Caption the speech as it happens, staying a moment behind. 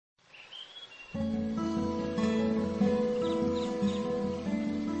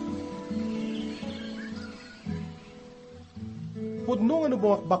pudno nga no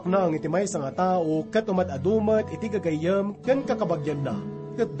bumakbak nang iti may nga tao, kat umad-adumat iti gagayam, kan kakabagyan na.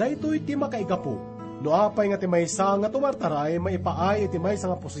 Kat daytoy ti makaigapo. No apay nga ti may nga tumartaray, maipaay iti may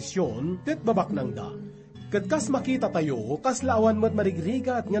nga posisyon, kat babak nang da. Kat kas makita tayo, kas laawan mo't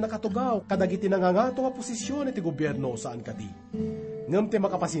marigrigat nga nakatugaw, kadagiti nangangato nga posisyon iti gobyerno saan kadi. Ngam ti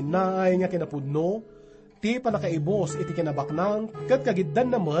makapasinay nga kinapudno, ti panakaibos iti kinabaknang, kat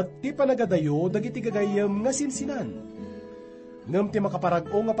kagiddan namat, ti panagadayo, dagiti gagayam nga sinsinan. Ngam ti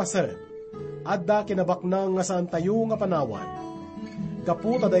makaparag-o nga paset, adda kinabaknang nga saan tayo nga panawan.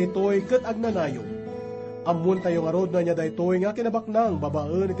 Kaputa daytoy ket agnanayo. Ammun tayo nga rod na niya daytoy nga kinabaknang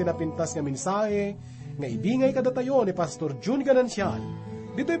babaan iti napintas nga mensahe, nga ibingay kada tayo ni Pastor June Ganancial.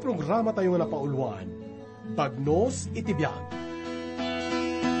 Dito'y programa tayo nga napauluan. Bagnos iti biag.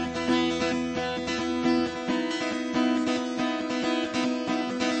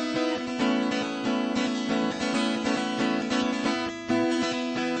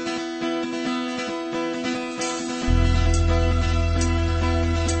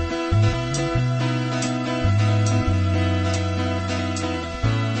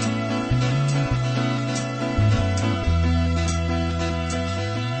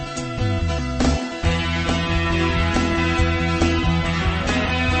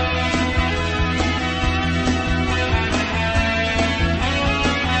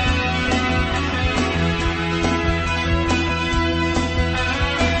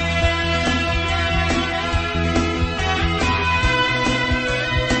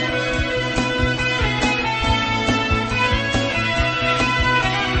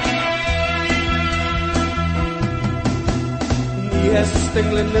 Jesus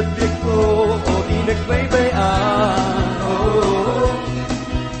tenglan na ko o di nagbaybayan.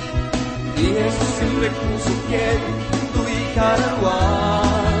 Di Jesus simrek pusukyan, tuwi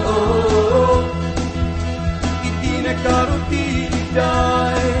karawan. Iti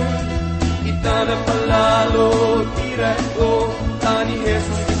nagkarutiday, ita na palalo tirat ko, tani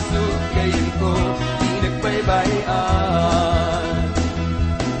Jesus isut kayin ko, di nagbaybayan.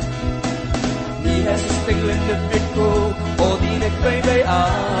 Di Jesus tenglan na ko o di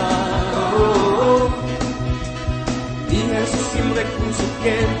nagbaybayan. Di Jesus simrek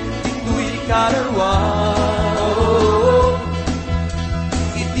pusukyan, ito'y karawan.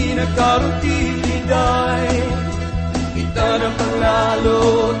 Iti nagkarutiday, ita na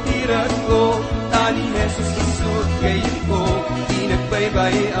panglalo tirat ko, tani Jesus isut kayin ko, di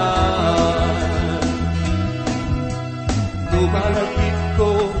nagbaybayan. Lumalagit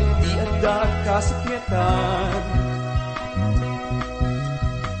ko, di adda kasakmetan,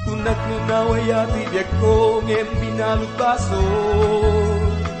 nagnunaway at ibiyag ko ngem binalubaso.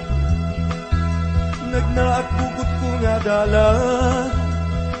 Nagnaagbugot ko nga dala,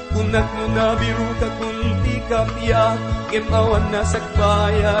 kung nagnunabiru ka kung di ka piyak, ngem awan na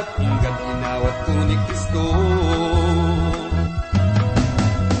sagbayat, hinggat inawat ko ni Kristo.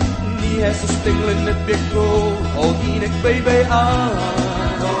 Ni Jesus tenglan nagbiag ko, o di nagbaybayan.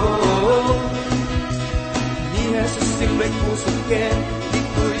 Ni Jesus simrek pusukyan,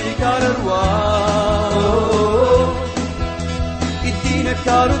 karawan. Iti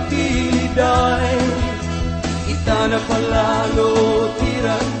nagkarutiday, ita na palalo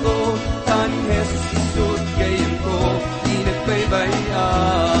tiran ko, tan Jesus isut kayin ko, di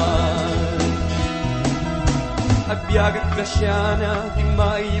nagbaybayan. Agbiag at grasya na di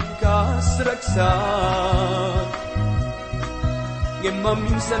maib ka sa ragsak, ngem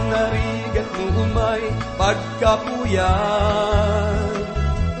maminsan narigat mo umay pagkapuyan.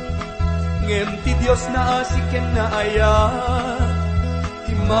 Ngem ti Diyos na asiken na ayat,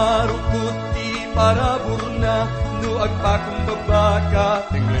 ti marukot ti paraburna, no agpakumbaba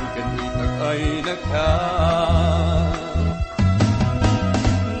ka, tenglan kanitag ay nagka.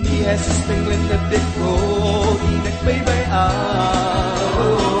 Ni Jesus tenglan na deko, di nagbaybayan.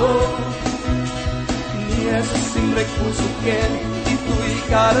 Ni Jesus simrek pusuken, ito'y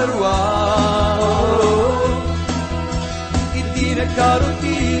karawan. Iti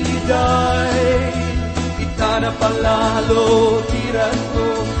nagkarutiliday, ita na palalo tiran ko,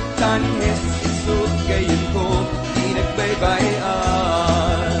 tani Jesus isut kayin ko, di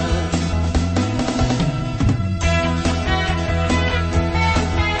nagbaybayan.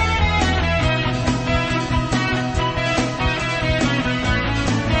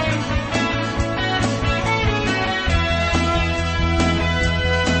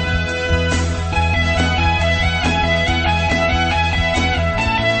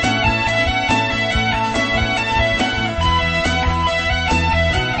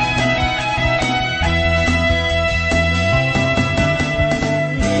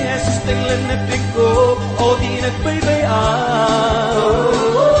 O di nagbaybayan.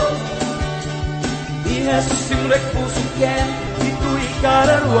 ken ito'y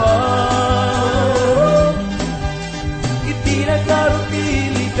kararwa. Iti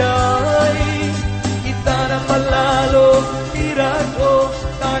nagkarupiliday, ita na palalo, tirago,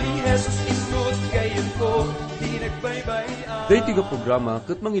 tani Jesus isut kayon ko, di nagbaybayan. Dahiti nga programa,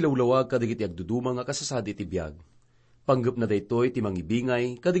 kat mangilawlawag kadigiti agduduma nga kasasadi ti biyag. Panggap na daytoy ti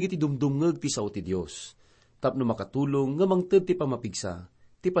mangibingay, kadigiti dumdumngeg ti sao ti Dios. Tapno makatulong nga mangted ti pamapigsa,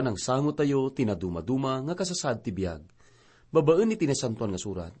 ti panangsango tayo, tinaduma-duma nga kasasad ti biyag. Babaan iti nasantuan nga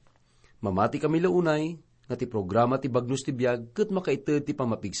surat. Mamati kami launay, nga ti programa ti bagnos ti biyag, kat makaited ti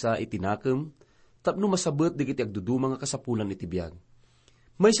pamapigsa iti nakem, tapno masabot digiti agduduma nga kasapulan iti biyag.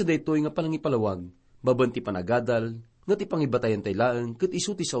 May sa daytoy nga panangipalawag, baban ti panagadal, nga ti pangibatayan tay laeng, kat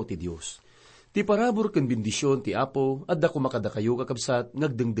isu ti sao ti Dios. Ti parabor ken bendisyon ti Apo, adda kumakada kayo kakabsat,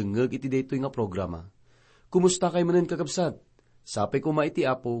 ngagdengdengeg iti daytoy nga programa. Kumusta kay manen kakabsat? Sapay kuma iti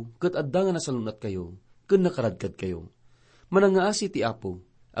Apo, ket adda nga nasalunat kayo, ken nakaradkad kayo. Manangaasi ti Apo,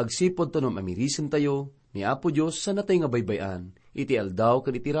 agsipod tanom amirisen tayo, ni Apo Dios sa natay nga baybayan, iti aldaw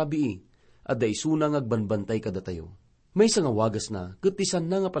ken iti rabii, adda isuna ngagbanbantay kada tayo. May nga wagas na, ket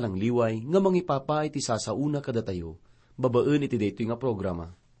tisan na nga palangliway, nga mangipapa iti sasauna kada tayo, babaan iti daytoy nga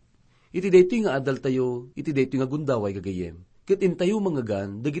programa. Iti daytoy nga adal tayo, iti daytoy nga gundaway gagayem. Ket intayo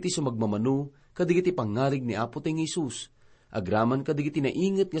mangagan, dagiti sumagmamano, kadigiti pangarig ni Apo tayong Isus, agraman kadigiti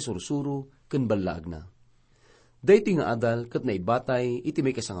nainget nga sursuro, ken balag na. Daytoy nga adal, ket naibatay, iti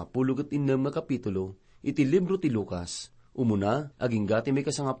may kasangapulo ket innem nga kapitulo, iti libro ti Lucas, umuna, aging gati may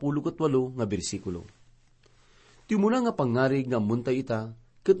kasangapulo ket 8 nga bersikulo. Ti umuna nga pangarig nga muntay ita,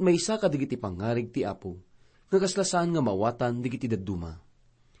 ket may isa kadigiti pangarig ti Apo, nga kaslasaan nga mawatan digiti dadduma.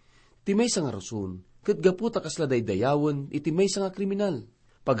 Ti may nga rason, ket gaputa kasla daydayawen iti may nga kriminal.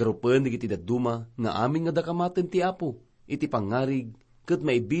 Pagarupen digiti dadduma nga amin nga dakamaten ti Apo, iti pangarig, ket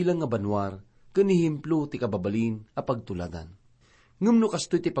maibilang nga banwar, ken himplo ti kababalin a pagtuladan. Ngem no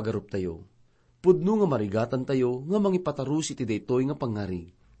kastoy ti pagarup tayo, pudno nga marigatan tayo nga mangipatarus iti daytoy nga pangarig,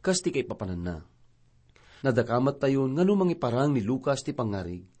 kas ti kay papanan na. Nadakamat tayo nga no mangiparang ni Lucas ti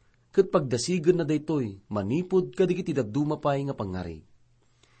pangarig, ket pagdasigen na daytoy, manipod kadigiti dadduma pay nga pangarig.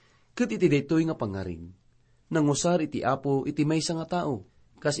 Ket iti daytoy nga pangarig, nangusar iti Apo iti maysa nga tao,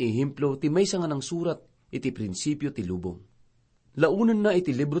 kas ihimplo ti maysa nga nang surat iti prinsipyo ti lubong. Launan na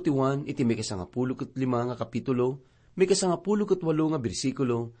iti libro ti Juan iti may kasangapulo ket 5 nga kapitulo, may kasangapulo ket 8 nga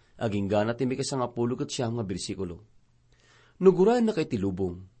bersikulo, aging gana ti may kasangapulo ket 9 nga bersikulo. Nugurayan na kay ti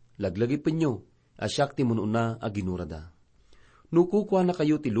lubong, laglagi penyo, asyak ti mununa aginurada. Nukukwa na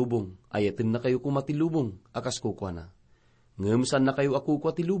kayo ti lubong, ayaten na kayo kumatilubong, akas kukwa na. Ngem saan na kayo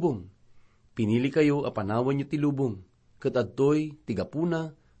akukwa ti lubong? Pinili kayo apanawan nyo ti lubong, ket adtoy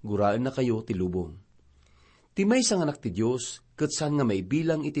tigapuna, guraan na kayo ti lubong. Ti maysa nga anak ti Dios, ket saan nga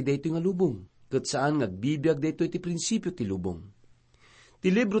maibilang iti daytoy nga lubong, ket saan ngagbibiyag daytoy ti prinsipyo ti lubong. Ti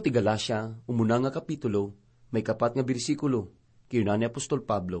libro ti Galacia, umuna nga kapitulo, may 4 nga bersikulo, kiuna ni Apostol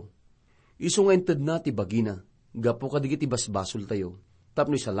Pablo. Isu nga ented na ti bagina, gapo kadigiti basbasol tayo,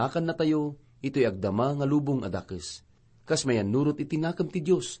 tapno isalakan na tayo, ito'y agdama nga lubong adakes. Kas mayan nurot itinakam ti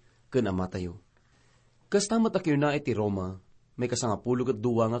Diyos, ken ama tayo. Kas tamat akir na iti Roma, may kasangapulo ket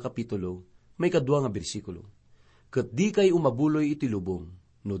 2 nga kapitulo, may 2 nga bersikulo. Ket di kay umabuloy iti lubong,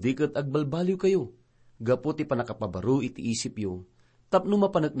 no di ket agbalbaliw kayo, gapo ti panakapabaru iti isip yo, tapno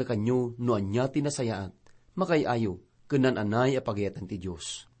mapanagnakan nyo no anya ti nasayaat, makayayo, kenan anay apagayatan ti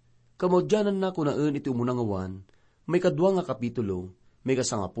Diyos. Kamodyanan na kunaan iti umunang awan, may 2 nga kapitulo, may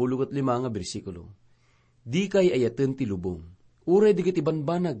kasangapulo ket 5 nga bersikulo. Di kay ayaten ti lubong, uray di kiti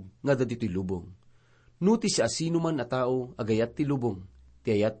banbanag nga dati ti lubong. No ti si asino man a tao agayat ti lubong, ti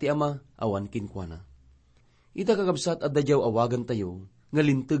ayat ti ama awan kinkwana. Ita kakabsat at dadyaw awagan tayo, nga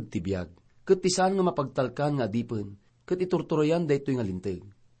linteg ti biyag, ket ti saan nga mapagtalkan nga adipen, ket iturturayan daytoy nga linteg.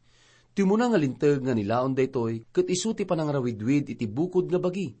 Ti muna nga linteg nga nilaon daytoy, ket isu ti panangarawidwid iti bukod nga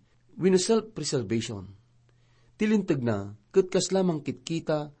bagi, wino self-preservation. Ti linteg na, ket kas lamang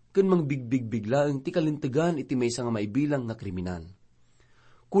kitkita, ken mangbigbig-biglaeng ti kalintegan iti maysa nga maibilang nga kriminal.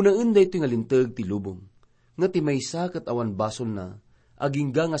 Kunaan daytoy nga linteg ti lubong, nga ti maysa ket awan basol na,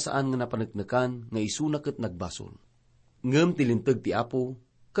 agingga nga saan nga napanagnakan nga isuna ket nagbasol. Ngem ti linteg ti Apo,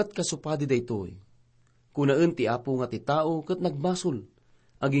 ket kasupadi daytoy. Kunaan ti Apo nga ti tao ket nagbasol,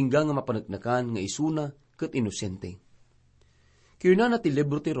 agingga nga mapanagnakan nga isuna ket inosente. Kiuna na ti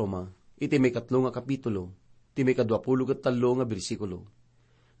libro ti Roma, iti may 3 nga kapitulo, ti may 23 nga bersikulo.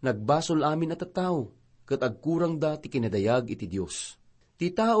 Nagbasol amin at tao, ket agkurang da ti kinadayag iti Dios.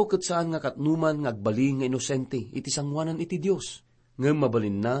 Ti tao ket saan nga katnuman nga agbalin nga inosente iti sangwanan iti Dios, ngem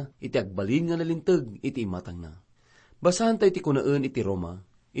mabalin na iti agbalin nga nalinteg iti imatang na. Basahan tayo ti kunaan iti Roma,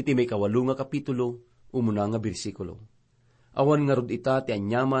 iti may 8 nga kapitulo, umuna nga bersikulo. Awan nga rod ita ti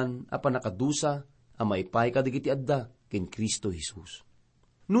anyaman a panakadusa a maipay kadigiti adda ken Kristo Jesus.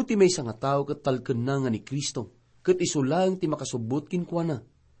 No ti maysa nga tao ket talken na nga ni Kristo, ket isu lang ti makasubot kinkuana.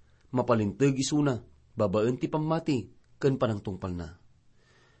 Mapalinteg isuna, babaen ti pamati ken panangtungpal na.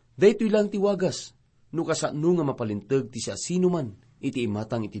 Daytoy lang ti wagas, no kasano nga mapalinteg ti sino man iti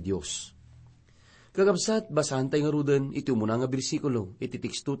imatang iti Dios. Kakabsat basahan tayo nga ruden iti umuna nga bersikulo iti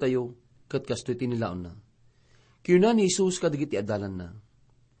teksto tayo ket kastoy tinilaon na. Kiyuna ni Jesus kadigiti adalan na.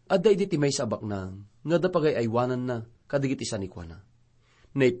 Adda iti may sabak na nga dapagay aywanan na kadigiti sanikwana.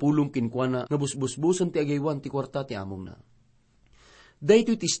 Naipulong kinkwana nga busbusbusan ti agaywan ti kwarta ti among na.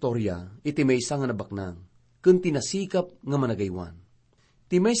 Daytoy ti istorya iti maysa nga nabaknang ken tinasikap nga managaywan.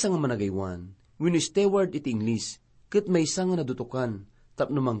 Ti maysa nga managaywan wenno steward iti Ingles ket maysa nga nadutukan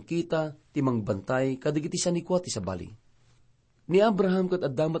tapno mangkita ti mangbantay kadigiti sanikwa ti sabali. Ni Abraham ket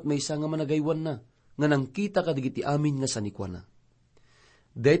addamat maysa nga managaywan na nga nangkita kadigiti amin nga sanikwa na.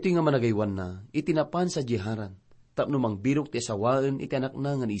 Daytoy nga managaywan na itinapan sa Jeharan tapno mangbirok ti asawaen iti anak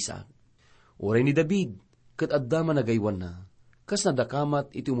na nga ni Isaac. Oray ni David ket adda managaywan na kas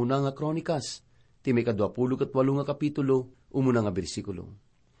nadakamat iti umuna nga kronikas ti may 28 nga kapitulo umuna nga bersikulo.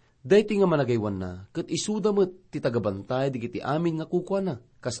 Daytoy nga managaywan na ket isudamet ti tagabantay digiti amin nga kukwana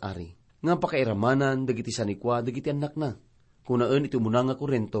kas ari nga pakairamanan dagiti sanikwa dagiti anak na. Kunaan iti umuna nga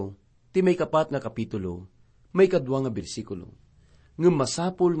Korento ti may 4 nga kapitulo may 2 nga bersikulo. Ngem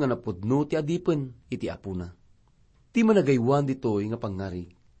masapol nga napudno ti adipen iti apuna. Ti managaywan ditoy nga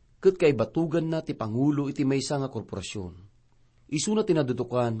pangarig ket kay batugan na ti pangulo iti maysa nga korporasyon. Isuna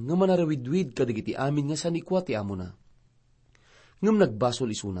tinadutukan nga manarawidwid kadigiti amin nga sanikwa ti amo na. Ngem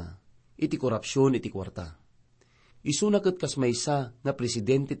nagbasol isuna iti korupsyon iti kwarta. Isuna ket kas maysa nga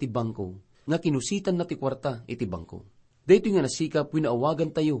presidente ti bangko nga kinusitan na ti kwarta iti bangko. Daytoy nga nasikap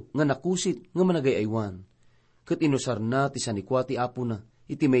winaawagan tayo nga nakusit nga managayaywan. Ket inusar na ti sanikwa ti apo na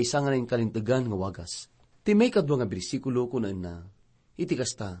iti maysa nga kalintegan nga wagas. Ti may 2 nga bersikulo kunaan na iti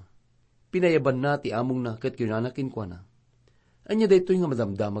kasta pinayaban na ti among na ket kinanakin kwa na. Anya daytoy nga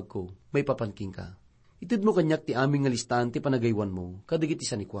madamdamag ko may papanking ka. Ited mo kanyak ti aming nga listahan ti panagaywan mo kadigiti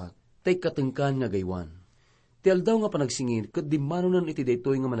sanikwa tay katengkan nga gaywan. Ti aldaw nga panagsingir ket dimanonan iti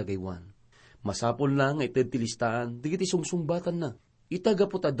daytoy nga managaywan. Masapol na nga ited ti listahan digiti sungsungbatan na.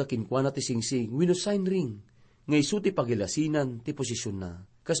 Itagapot adda kinkwa na ti singsing wenno sign ring. Nga isu ti pagilasinan ti posisyon na,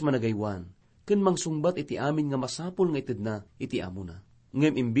 kas managaywan, ken mangsungbat iti amin nga masapol nga ited na iti amo na.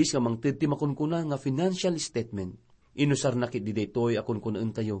 Ngem imbis nga mangted ti makunkuna nga financial statement, inusar na kit di daytoy akon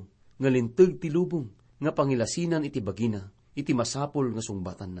kunaan tayo, nga linteg ti lubong, nga pangilasinan iti bagina, iti masapol nga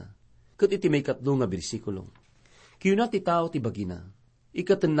sungbatan na. Ket iti may 3 nga bersikulo. Kiyuna ti tao ti bagina,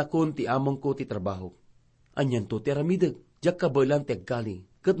 ikatenakon ti among ko ti trabaho. Anyan to ti aramideg, jak kabaylan ti agkali,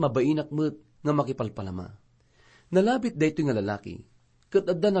 ket mabainak met nga makipalpalama. Nalabit daytoy nga lalaki, ket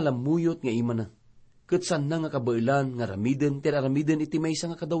adda nalamuyot nga ima na, ket san na nga kabailan nga ramiden ter aramiden iti maysa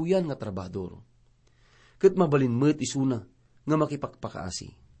nga kadawyan nga trabador. Ket mabalin met isuna nga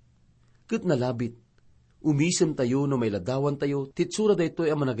makipakpakaasi. Ket nalabit, umisem tayo no may ladawan tayo, titsura daytoy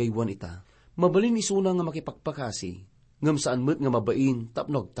ang managaywan ita. Mabalin isuna nga makipakpakasi, ngam saan met nga mabain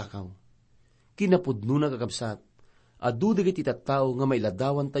tapnog takaw. Kinapudno na kakabsat, adu digiti tattao nga may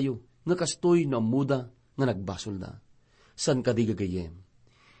ladawan tayo, nga kastoy no amuda nga nagbasol na. San kadigagayem?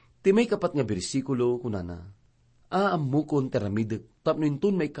 Ti may 4 nga bersikulo kunana, aamukon teramidek, tapno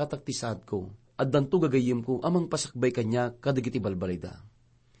intun may kataktisad ko, at danto gagayem ko amang pasakbay kanya kadigiti balbalida.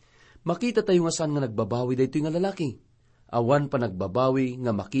 Makita tayo nga saan nga nagbabawi daytoy nga lalaki. Awan pa nagbabawi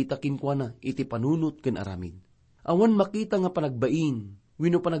nga makita kinkwana iti panunot ken aramid. Awan makita nga panagbain,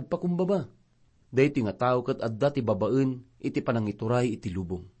 wenno panagpakumbaba. Daytoy nga tao ket adda ti babaen iti panangituray iti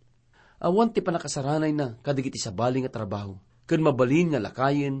lubong. Awan ti panakasaranay na kadigiti sabali nga trabaho, ken mabalin nga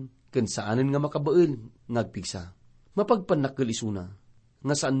lakayen, ken saanen nga makabael ngagpigsa. Mapagpanakkel isuna,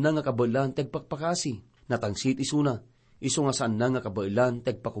 nga saan na nga kabailan tagpakpakasi, natangsit isuna, iso nga saan na nga kabailan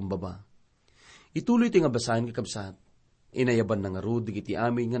tagpakumbaba. Ituloy ti nga basahin kakabsat, inayaban na nga rod digiti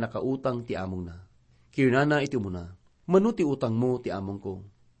amin nga nakautang ti among na. Kiyunana iti muna, manu ti utang mo ti among ko.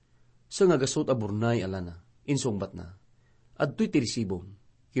 Sa nga gasot aburnay alana, insungbat na. Adto'y ti resibong.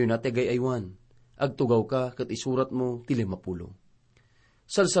 Kiyuna tegay aywan, agtugaw ka kat isurat mo ti 50.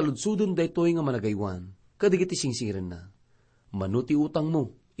 Salsaludsudon daytoy nga managaywan, kadigiti singsiren na. Manu ti utang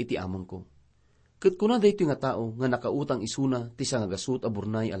mo, iti among ko. Ket kuna daytoy nga tao nga nakautang isuna ti sangagasut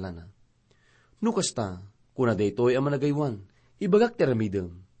aburnay alana. Nukasta, kuna daytoy ang managaywan, ibagak ti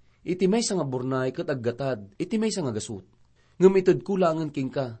ramidem, iti may nga burnay ket aggatad, iti may nga gasut. Ngem ited kulangan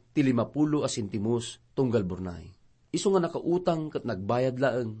king ka ti 50 a sentimos tunggal burnay. Isu nga nakautang ket nagbayad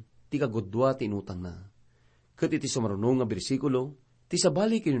laeng, ti kagudwa ti inutang na. Ket iti sumarunong nga bersikulo, ti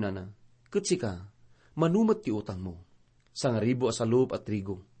sabali kinunana, ket sika, manumat ti utang mo. Sangaribo a salup at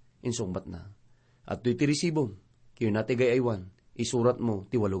trigo, insungbat na. At ti resibong, kinuna ti gayaywan, isurat mo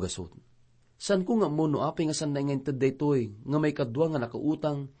ti 8 gasot. San ko nga mo no apay nga san na ngayon daytoy nga may kadwa nga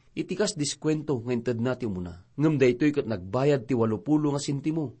nakautang, itikas diskwento ngayon tad na ti umuna. Ngam daytoy kat nagbayad ti 80 nga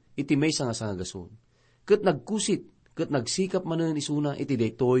sintimo, iti may nga gasot. Kat nagkusit, kat nagsikap manan isuna, iti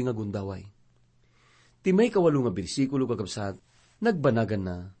daytoy nga gundaway. Ti may 8 nga bersikulo kakabsat, nagbanagan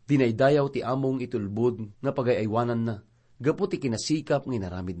na, dinaydayaw ti among itulbod nga pagayaywanan na, gapo ti kinasikap nga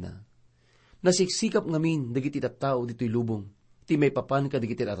inaramid na. Nasiksikap ngamin, dagiti tattao dito'y lubong, ti may papan ka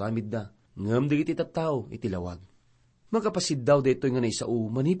dagiti aramid na, ngam dagiti tattao iti lawag. Makapasid daw dito'y nga naisao,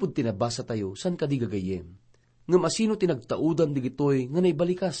 manipod tinabasa tayo, san ka di gagayem. Ngam asino tinagtaudan digito'y nga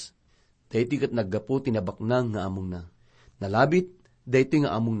naibalikas. Dayto'y kat naggapo tinabaknang nga among na. Nalabit, dayto'y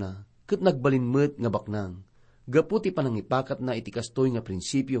nga among na, kat nagbalinmet nga baknang. Gapo ti panangipakat na iti kastoy nga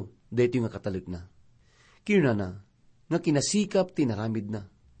prinsipyo, dayto'y nga katalig na. Kinuna nga kinasikap tinaramid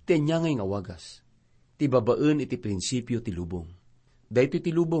na, ti anyangay nga wagas. Ti babaan iti prinsipyo ti lubong. Dayto'y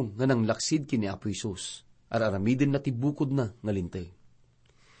ti lubong nga nang laksid kini Apo Isus, araramidin na ti bukod na nga linteg.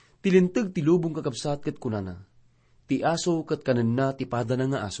 Ti linteg ti lubong kakabsat ket kunana, ti aso ket kanen na ti pada na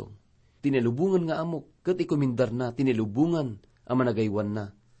nga aso. Tinilubungan nga amok, ket ikumindar na tinilubungan ang managaywan na,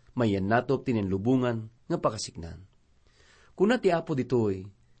 mayan natop tinilubungan nga pakasiknan. Kuna ti Apo ditoy,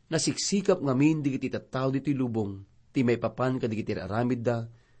 nasiksikap ngamin digiti tattao dito'y lubong, ti may papan kadigiti aramid da,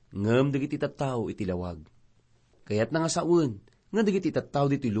 ngem digiti tattao iti lawag. Kayat na nga saun, nga digiti tattao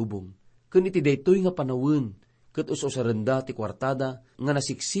dito'y lubong, ken iti daytoy nga panawin, ket usosarenda ti kwartada, nga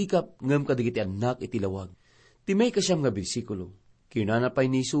nasiksikap ngem kadigiti anak iti lawag. Ti may kasyam nga bersikulo, kinana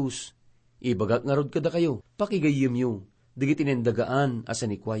pay ni Jesus, ibagak nga rod kada kayo, pakigayem yo, digiti nendagaan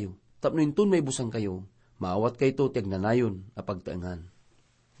asanikwayo, tapno inton may busang kayo, maawat kayo to tiagnanayon a pagtaengan.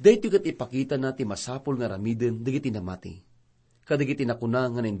 Dayto kat ipakita na ti masapol nga ramiden digiti namati. Kadigiti nakuna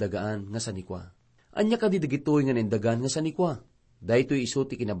nga nendagaan nga sanikwa. Anya kadi digitoy nga nendagaan nga sanikwa. Dayto isu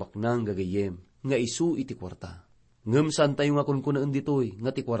ti kinabaknang gagayem, nga isu iti kwarta. Ngem saan tayo nga kunkunaan ditoy,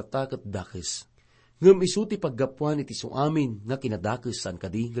 nga ti kwarta kat dakes. Ngem isu ti paggapuan iti suamin, nga kinadakes saan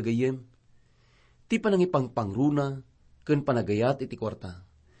kadi gagayem. Ti panangipangpangruna, ken panagayat iti kwarta.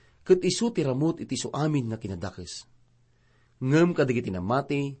 Ket isu ti ramot iti suamin nga kinadakes. Ngem kadigiti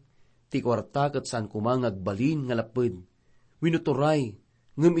namati, ti kwarta ket saan kumangag balin nga lapid. Winuturay,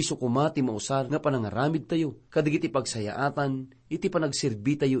 ngem isu kumati mausar nga panangaramid tayo, kadigiti pagsayaatan, iti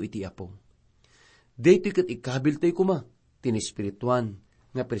panagserbi tayo iti Apo. Daytoy ket ikabil tayo kuma, tinespirituan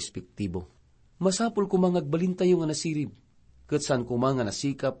nga perspektibo. Masapul kumangag balin tayo nga nasirib, ket saan kumanga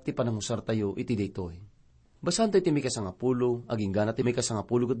nasikap ti panangusar tayo iti daytoy. Basan tayo ti may 10, aging gana ti may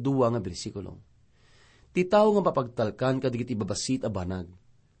 12 nga bersikulo. Ti tao nga mapagtalkan kadigiti babasit a banag,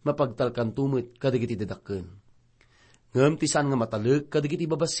 mapagtalkan tumit kadigiti dedakken. Ngem ti saan nga mataleg kadigiti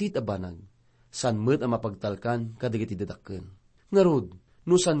babasit a banag, saan met a mapagtalkan kadigiti dedakken. Ngarod,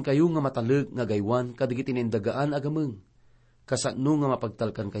 no saan kayo nga mataleg nga gaywan kadigiti nendagaan agameng, kasano nga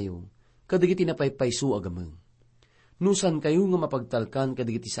mapagtalkan kayo kadigiti napaypayso agameng. No saan kayo nga mapagtalkan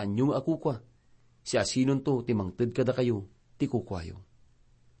kadigiti saan nyo akukwa, si asinon to ti mangted kada kayo ti kukwayo.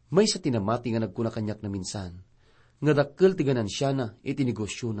 May sa tinamati nga nagkunakanyak na minsan, nga dakkel ti ganansya na iti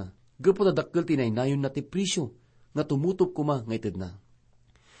negosyo na, gapo na dakkel ti naynayon na ti prisyo, nga tumutop kuma nga ited na.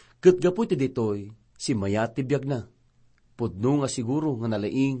 Ket gapo ti ditoy, si mayat ti biyag na, pudno nga siguro nga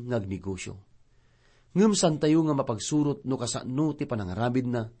nalaing ngagnegosyo. Ngem san tayo nga mapagsurot no kasano ti panangarabid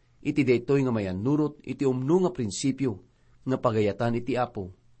na, iti ditoy nga mayanurot iti umno nga prinsipyo, nga pagayatan iti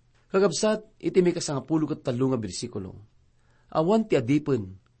Apo. Kagabsat, iti may 13 nga bersikulo. Awan ti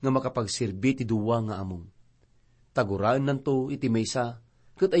adipen, nga makapagserbi ti duwa nga among. Taguraan nanto iti maysa,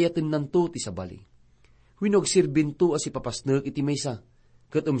 ket ayaten nanto ti sabali. Winog sirbin to as ipapasnek iti maysa,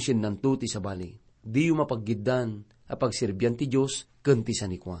 ket umsyen nanto ti sabali. Di mapaggidan a pagserbian ti Dios ken ti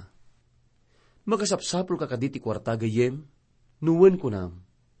sanikwa. Makasapsapul kakaditi kwarta gayem, nuwen ko nam,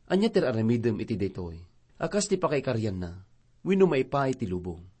 anya ter aramidem iti daytoy. Akas ti pakaikaryan na, wino maipa iti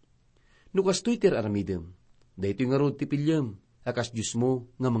lubong. Nukastoy ter aramidem, daytoy nga rod ti pilyem, akas Diyos mo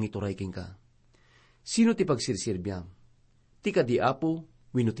nga mangituray king ka. Sino ti pagsirsirbiyam? Ti kadi Apo,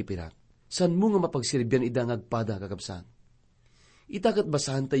 wino ti pirak. San mo nga mapagsirbyan ida nga agpada kakabsat? Itakat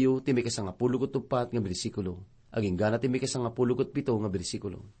basahan tayo ti may 14 nga bersikulo, aging gana ti may 17 nga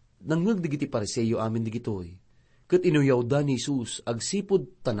bersikulo. Nangag digiti pariseyo amin digitoy, ket inuyaw da ni Jesus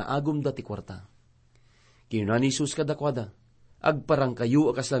agsipod tanaagom da ti kwarta. Kinuna ni Jesus kadakwada, agparang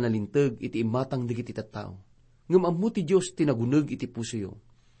kayo akasla nalinteg iti imatang digiti tattao. Ngam ammo ti Diyos tinaguneg iti puso yo.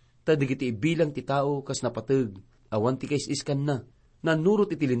 ta digiti ibilang ti tao kas napateg, awan ti kaisiskan na,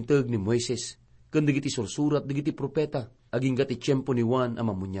 nanurot iti linteg ni Moises, ken digiti sursurat digiti propeta, aging gati tiyempo ni Juan a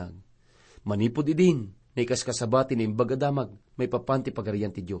mamunyag. Manipod idin, na ikaskasabati na imbag adamag, may papanti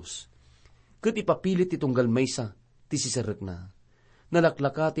pagarian ti Diyos. Ket ipapilit ti tunggal maysa, ti sisarek na.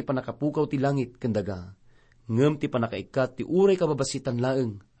 Nalaklaka ti panakapukaw ti langit kendaga, ngem ti panakaikat ti uray kababasitan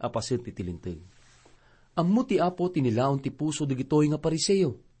laeng, apasit ti tilinteg. Ammo ti Apo tinilaon ti puso digitoy nga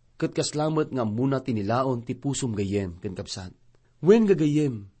pariseo, ket kaslamet nga muna tinilaon ti pusom gayem ken kapsat. Wen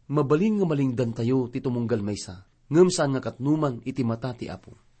gagayem, mabalin nga malingdan tayo ti tumunggal maysa, ngem saan nga katnuman iti mata ti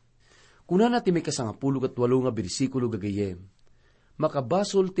Apo. Kunana ti may kasangapulo kat 8 nga bersikulo gagayem,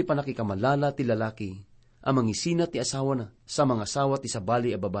 makabasol ti panakikamalala ti lalaki, amang isina ti asawa na, sa mga asawa ti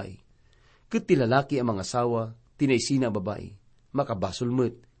sabali a babae. Ket ti lalaki ang mga asawa, ti naisina a babae, makabasol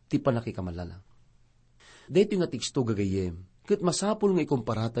met ti panakikamalala. Dito nga teksto gagayem, ket masapul nga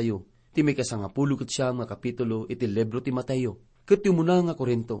ikumpara tayo, ti may kasangapulo kat siyam nga kapitulo iti libro ti Mateo, ket ti umuna nga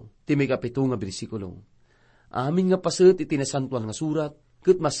Korinto, ti may 7 nga bersikulo. Amin nga paset iti nasantuan nga surat,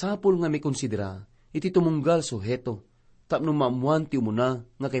 ket masapul nga may konsidera, iti tumunggal suheto, tapno maamuan ti umuna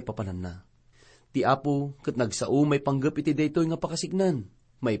nga kay papanan na. Ti Apo, ket nagsao may panggap iti daytoy nga pakasignan,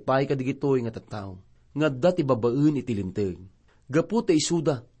 may pay kadigitoy nga tattao, nga dati babaen iti linteg. Gapu ti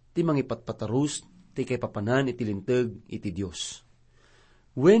isuda, ti mangipatpatarus, ti kay papanan iti linteg iti Dios.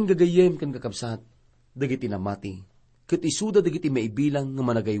 Wen gagayem ken kakabsat, dagiti namati, ket isuda dagiti maibilang nga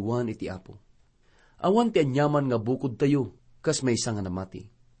managaywan iti Apo. Awan ti anyaman nga bukod tayo, kas may nga namati.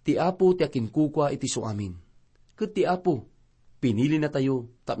 Ti Apo ti akinkukwa iti suamin. Ket ti Apo, pinili na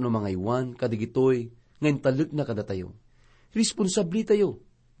tayo, tapno mangaywan kadigitoy, ngayon talek na kada tayo. Responsabli tayo,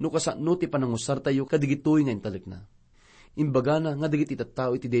 no kasano ti panangusar tayo kadigitoy ngayon talek na. Imbaga na nga digiti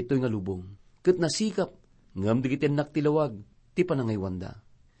tattao iti daytoy nga lubong, ket nasikap, ngam digiti anak tilawag, ti panangaywanda.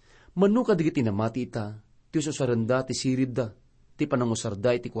 Manu kadigiti namati ita, ti ususaranda ti sirib da, ti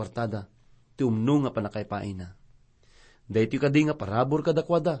panangusarda iti kwartada, ti umno nga panakaypaay na. Dahito kadi nga parabor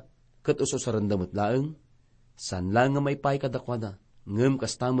kadakwada, kat ususaranda matlaeng, san lang nga maipay kadakwada, ngem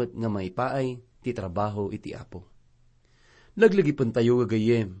kastamot nga maipaay, ti trabaho iti Apo. Laglagipon tayo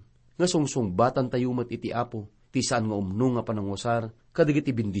gagayem, nga sungsung-batan tayo mat iti Apo, ti saan nga umno nga panangusar,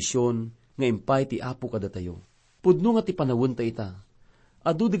 kadigiti bendisyon, nga impay ti Apo kada tayo. Pudno nga ti panawon ta ita,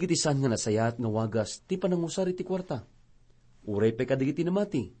 adu digiti saan nga nasayat nga wagas, ti panangusar iti kwarta. Uray pa kadigiti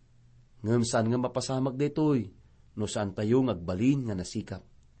namati, ngem saan nga mapasamag daytoy, no saan tayo ngagbalin nga nasikap.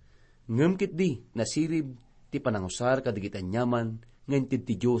 Ngem kitdi, nasirib, ti panangusar kadigiti anyaman, ngayon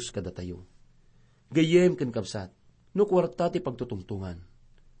ti Diyos kada tayo. Gayem ken kapsat, no kwarta ti pagtutungtungan.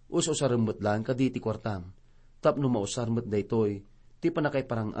 Us-usaremmet lang kadi ti kwartam, tapno mausarmet daytoy, ti panakay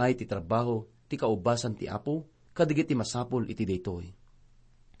parangay ti trabaho, ti kaubasan ti Apo, kadigiti masapol iti daytoy.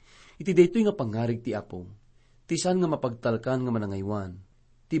 Iti daytoy nga pangarig ti Apo, ti saan nga mapagtalkan nga manangaywan,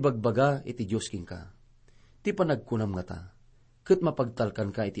 ti bagbaga iti Diyos king ka. Ti panagkunam nga ta, ket mapagtalkan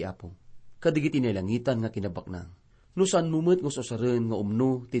ka iti Apo, kadigiti nilangitan nga kinabaknang. No saan mumet nga susaren nga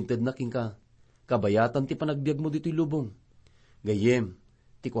umno, tinted na king ka, kabayatan ti panagbiag mo dito'y lubong. Gayem,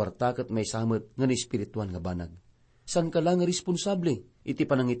 ti kwarta ket may samet nga ni espirituan nga banag. San ka lang nga responsable, iti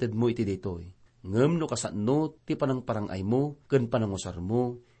panangited mo iti daytoy. Ngem no kasano ti panangparangay mo, ken panangusar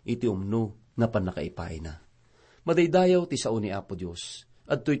mo, iti umno nga panakaipay na. Madaydayaw ti sao ni Apo Dios,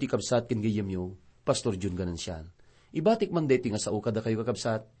 at to'y ti kabsat ken gayem yo, Pastor Jun Ganancial. Ibatik man deti nga sao kada kayo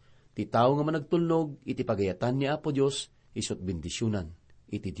kakabsat, ti tao nga managtulnog, iti pagayatan ni Apo Dios, isot bendisyunan,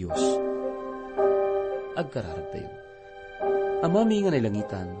 iti Dios. Agkararag tayo. Amami nga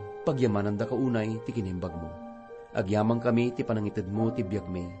nailangitan, pagyamanan da kaunay, ti kinimbag mo. Agyamang kami, ti panangited mo, ti biyag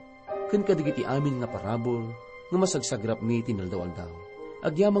me. Ken kadigiti amin nga parabol, nga masagsagrap mi, ti naldaw-aldaw.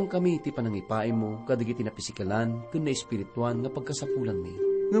 Agyamang kami, ti panangipaay mo, kadigiti na pisikalan, ken na espirituan, nga pagkasapulan mi.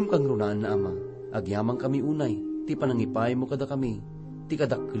 Ngem kang runaan na Ama, agyamang kami unay, ti panangipay mo kada kami, ti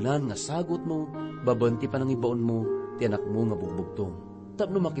kadakkelan nga sagot mo, baben ti panangibaon mo, ti anak mo nga bugbugtong.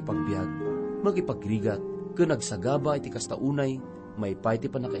 Tapno makipagbiag, makipagrigat, ken nagsagaba iti kastaunay, maipay ti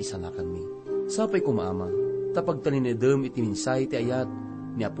panakaisalakan mi. Sapay ko maama, tapag taninedem iti minsay ti ayat,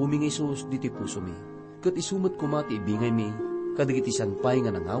 ni Apo mi nga Isus diti puso mi. Ket isumot ko ti ibingay mi, kadigiti sanpay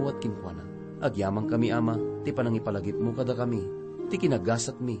nga nangawat kinkwana. Agyamang kami Ama, ti panangipalagip mo kada kami, ti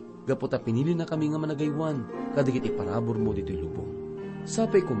kinagasat mi, gaputa pinili na kami nga managaywan, kadigiti parabor mo dito'y lubong.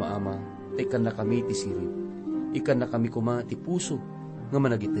 Sapay kumaama, ikan na kami ti sirip, ikan na kami kuma ti puso, nga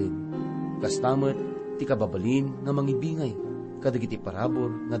managitid. Kastamet, ti kababalin nga mangibingay, kadigiti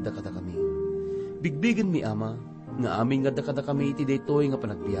parabor nga dakada kami. Bigbigan mi Ama, nga aming nga dakada kami iti daytoy nga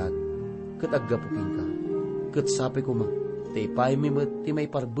panagbiag, ket aggapukin ka, ket sapay kuma, Ti ipay mi met ti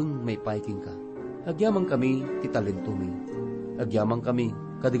may parbeng may paiking ka. Agyamang kami ti talento mi. Agyamang kami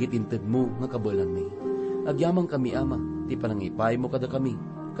kadigit inted mo nga kabulan mi. Agyamang kami ama ti panangipay mo kada kami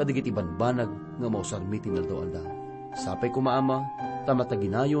kadigit ibanbanag nga mausar mi tinaldo-alda. Sapay kumaama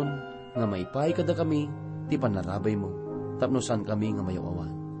tamataginayon nga maipay kada kami ti panarabay mo tapnosan kami nga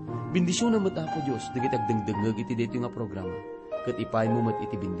mayawawan. Bendisyon na mata po Diyos digit agdengdengeg iti dito nga programa ket ipay mo met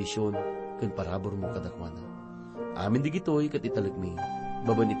iti bendisyon ken parabor mo kadakwana. Amin digitoy ket italekmi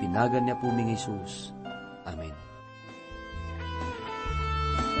baban itinagan niya po mi Jesus. Amen.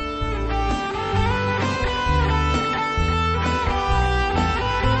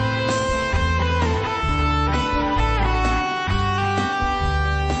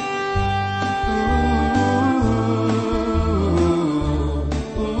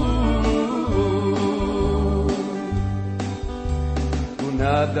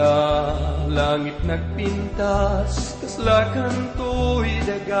 Nada langit nagpintas, kaslakan to'y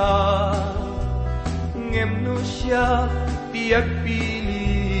daga. Ngem no siya, tiyak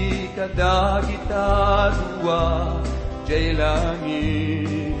pili, kadagita duwa, jay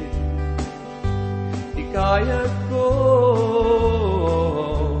langit. Ikayat ko,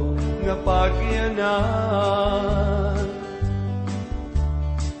 nga pagyanan.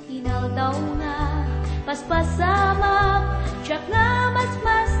 Inaw-daw nga, paspasamak, siyak nga mas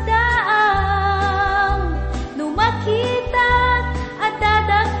daang, numakitat at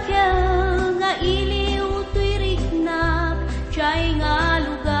dadakyan nga iliw to'y rignak, siya'y nga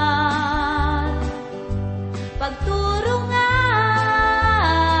lugar. Pagturo nga,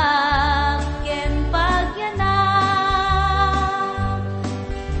 ken pagyanak,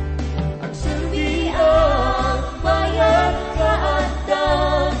 agserbiak, bayag ka at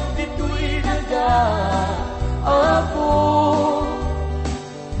dito'y daga. Ako,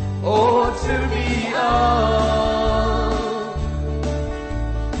 o serbiak,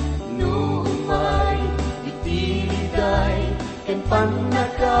 numay itiliday, ken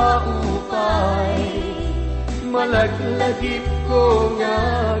panakaupay, malaglagip ko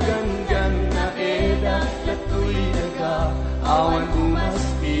nga ganggan na edak lato'y daga, awan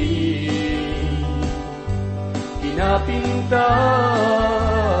umasti, pinapintas,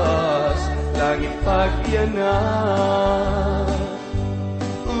 langit pagyanan.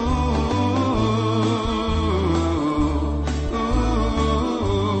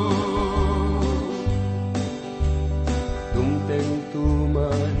 Tumteng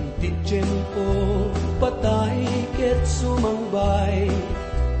tuman ti tiyempo, patay ket sumangbay,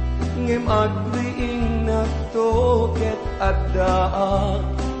 ngem agriing nakto ket addaak,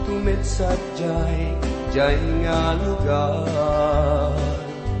 tumet sadyay, jay nga lugar.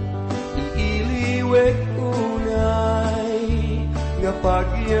 Iiliwek unay nga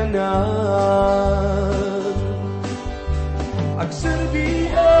pagyanan.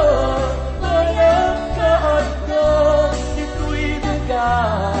 Agserbiak, bayag ka at dito'y daga.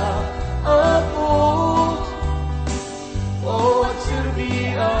 Ako, o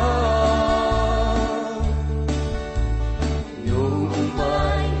agserbiak,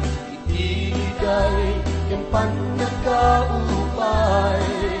 numay itiligay, yung panakaupay,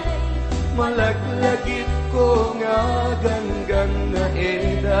 malaglagit ko nga ganggan na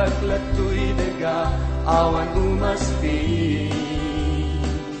edak lato'y daga, awan umasti,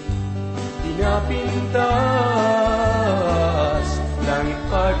 pinapintas, langit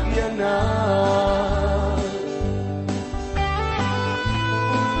pagyanan.